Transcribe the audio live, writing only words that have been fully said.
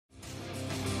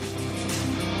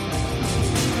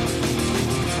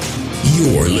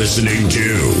You're listening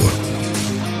to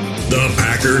the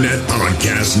Packernet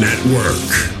Podcast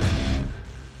Network.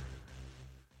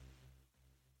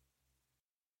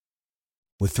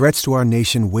 With threats to our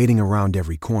nation waiting around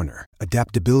every corner,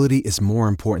 adaptability is more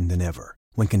important than ever.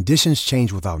 When conditions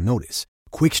change without notice,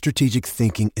 quick strategic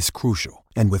thinking is crucial.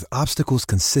 And with obstacles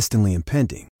consistently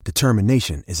impending,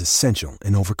 determination is essential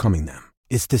in overcoming them.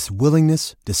 It's this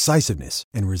willingness, decisiveness,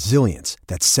 and resilience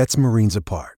that sets Marines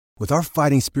apart. With our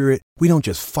fighting spirit, we don't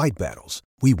just fight battles,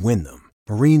 we win them.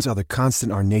 Marines are the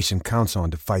constant our nation counts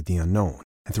on to fight the unknown.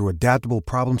 And through adaptable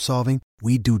problem solving,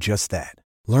 we do just that.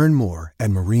 Learn more at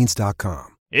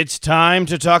marines.com. It's time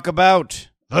to talk about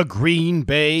the Green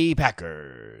Bay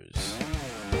Packers.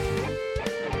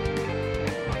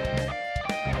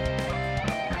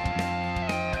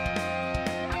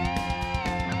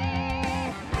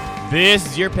 This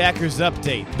is your Packers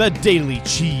Update, the Daily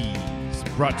Cheese,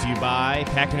 brought to you by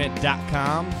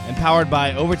Packernet.com and powered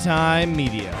by Overtime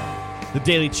Media. The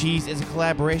Daily Cheese is a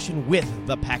collaboration with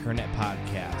the Packernet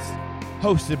Podcast,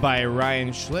 hosted by Ryan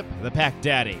Schlip, the Pack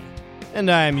Daddy,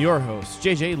 and I am your host,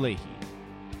 JJ Leahy.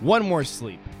 One more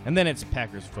sleep, and then it's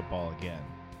Packers football again.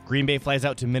 Green Bay flies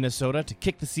out to Minnesota to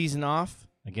kick the season off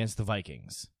against the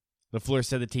Vikings. LaFleur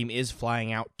said the team is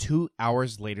flying out 2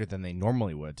 hours later than they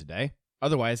normally would today.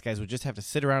 Otherwise, guys would just have to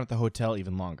sit around at the hotel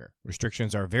even longer.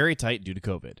 Restrictions are very tight due to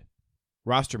COVID.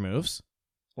 Roster moves.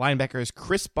 Linebackers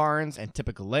Chris Barnes and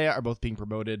Tipa Galeai are both being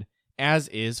promoted, as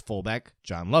is fullback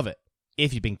John Lovett.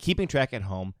 If you've been keeping track at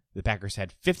home, the Packers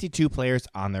had 52 players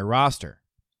on their roster.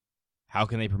 How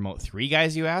can they promote 3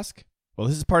 guys, you ask? Well,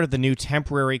 this is part of the new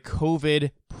temporary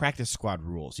COVID practice squad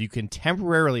rules. You can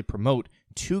temporarily promote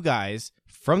 2 guys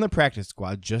from the practice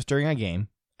squad just during a game.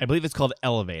 I believe it's called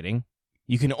elevating.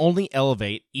 You can only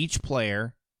elevate each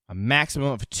player a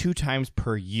maximum of 2 times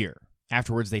per year.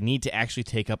 Afterwards, they need to actually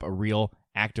take up a real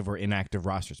active or inactive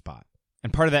roster spot.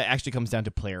 And part of that actually comes down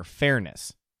to player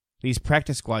fairness. These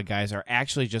practice squad guys are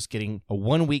actually just getting a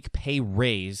 1-week pay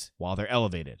raise while they're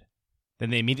elevated. Then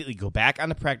they immediately go back on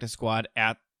the practice squad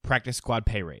at practice squad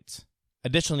pay rates.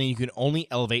 Additionally, you can only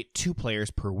elevate 2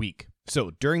 players per week.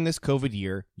 So during this COVID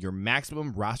year, your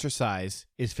maximum roster size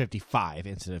is 55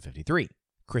 instead of 53.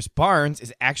 Chris Barnes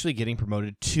is actually getting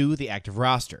promoted to the active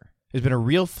roster. There's been a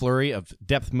real flurry of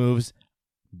depth moves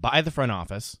by the front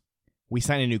office. We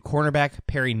signed a new cornerback,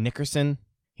 Perry Nickerson.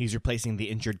 He's replacing the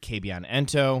injured Kabion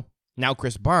Ento. Now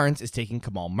Chris Barnes is taking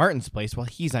Kamal Martin's place while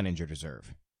he's on injured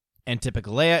reserve. And Tipa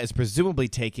Galeai is presumably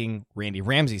taking Randy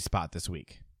Ramsey's spot this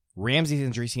week. Ramsey's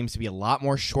injury seems to be a lot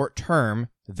more short-term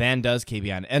than does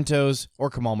Kabion Ento's or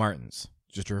Kamal Martin's.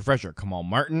 Just a refresher, Kamal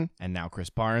Martin and now Chris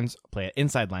Barnes play at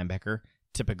inside linebacker.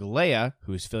 Tipa Galeai,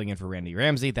 who's filling in for Randy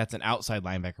Ramsey, that's an outside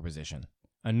linebacker position.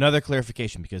 Another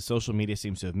clarification, because social media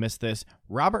seems to have missed this,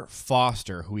 Robert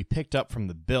Foster, who we picked up from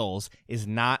the Bills, is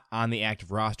not on the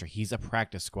active roster. He's a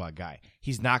practice squad guy.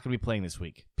 He's not going to be playing this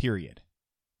week, period.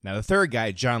 Now the third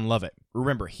guy, John Lovett.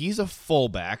 Remember, he's a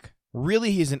fullback.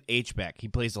 Really, he's an H-back. He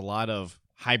plays a lot of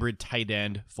hybrid tight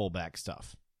end fullback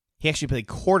stuff. He actually played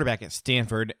quarterback at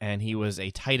Stanford, and he was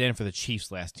a tight end for the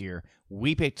Chiefs last year.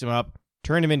 We picked him up,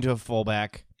 turned him into a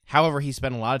fullback. However, he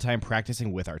spent a lot of time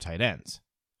practicing with our tight ends.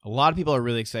 A lot of people are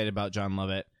really excited about John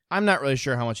Lovett. I'm not really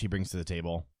sure how much he brings to the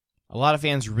table. A lot of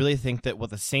fans really think that what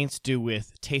the Saints do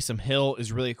with Taysom Hill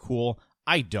is really cool.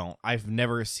 I don't. I've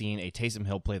never seen a Taysom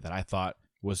Hill play that I thought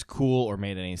was cool or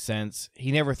made any sense.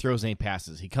 He never throws any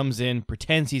passes. He comes in,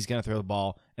 pretends he's going to throw the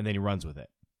ball, and then he runs with it.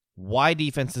 Why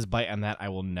defenses bite on that, I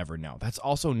will never know. That's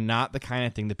also not the kind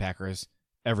of thing the Packers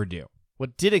ever do.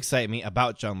 What did excite me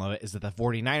about John Lovett is that the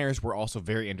 49ers were also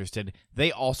very interested.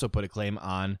 They also put a claim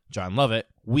on John Lovett.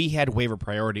 We had waiver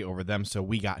priority over them, so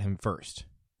we got him first.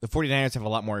 The 49ers have a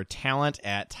lot more talent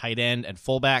at tight end and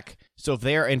fullback, so if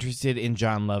they are interested in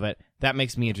John Lovett, that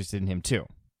makes me interested in him too.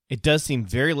 It does seem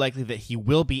very likely that he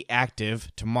will be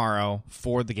active tomorrow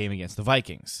for the game against the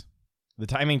Vikings. The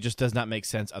timing just does not make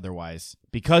sense otherwise,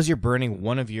 because you're burning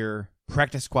one of your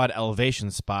practice squad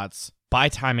elevation spots by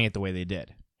timing it the way they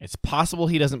did. It's possible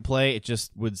he doesn't play, it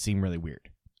just would seem really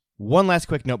weird. One last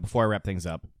quick note before I wrap things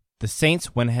up. The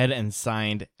Saints went ahead and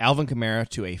signed Alvin Kamara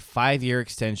to a 5-year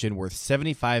extension worth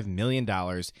 $75 million.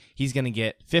 He's going to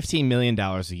get $15 million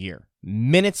a year.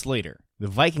 Minutes later, the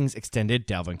Vikings extended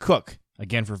Dalvin Cook,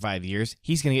 again for 5 years.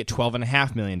 He's going to get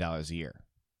 $12.5 million a year.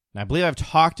 Now, I believe I've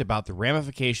talked about the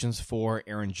ramifications for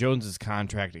Aaron Jones'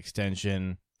 contract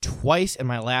extension twice in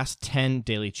my last 10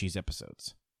 Daily Cheese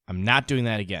episodes. I'm not doing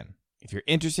that again. If you're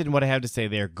interested in what I have to say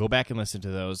there, go back and listen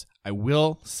to those. I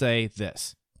will say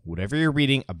this. Whatever you're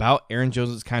reading about Aaron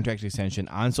Jones' contract extension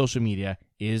on social media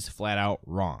is flat out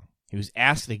wrong. He was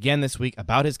asked again this week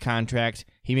about his contract.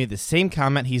 He made the same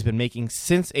comment he's been making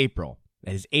since April,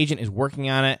 that his agent is working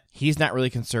on it. He's not really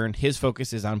concerned. His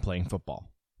focus is on playing football.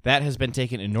 That has been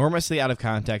taken enormously out of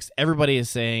context. Everybody is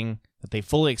saying that they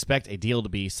fully expect a deal to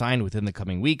be signed within the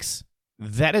coming weeks.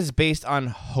 That is based on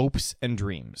hopes and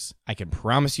dreams. I can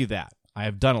promise you that. I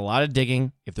have done a lot of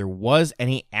digging. If there was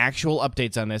any actual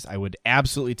updates on this, I would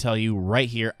absolutely tell you right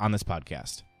here on this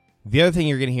podcast. The other thing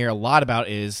you're going to hear a lot about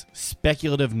is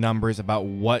speculative numbers about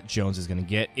what Jones is going to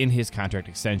get in his contract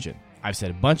extension. I've said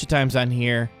a bunch of times on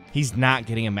here, he's not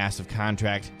getting a massive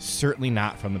contract, certainly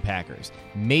not from the Packers.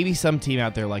 Maybe some team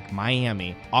out there like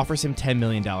Miami offers him $10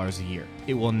 million a year.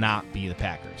 It will not be the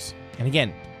Packers. And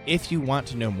again, if you want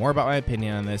to know more about my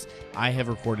opinion on this, I have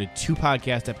recorded 2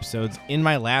 podcast episodes in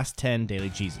my last 10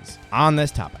 Daily Cheeses on this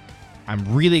topic.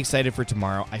 I'm really excited for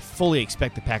tomorrow. I fully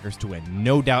expect the Packers to win,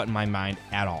 no doubt in my mind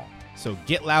at all. So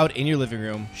get loud in your living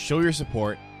room, show your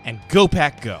support, and go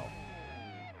Pack Go!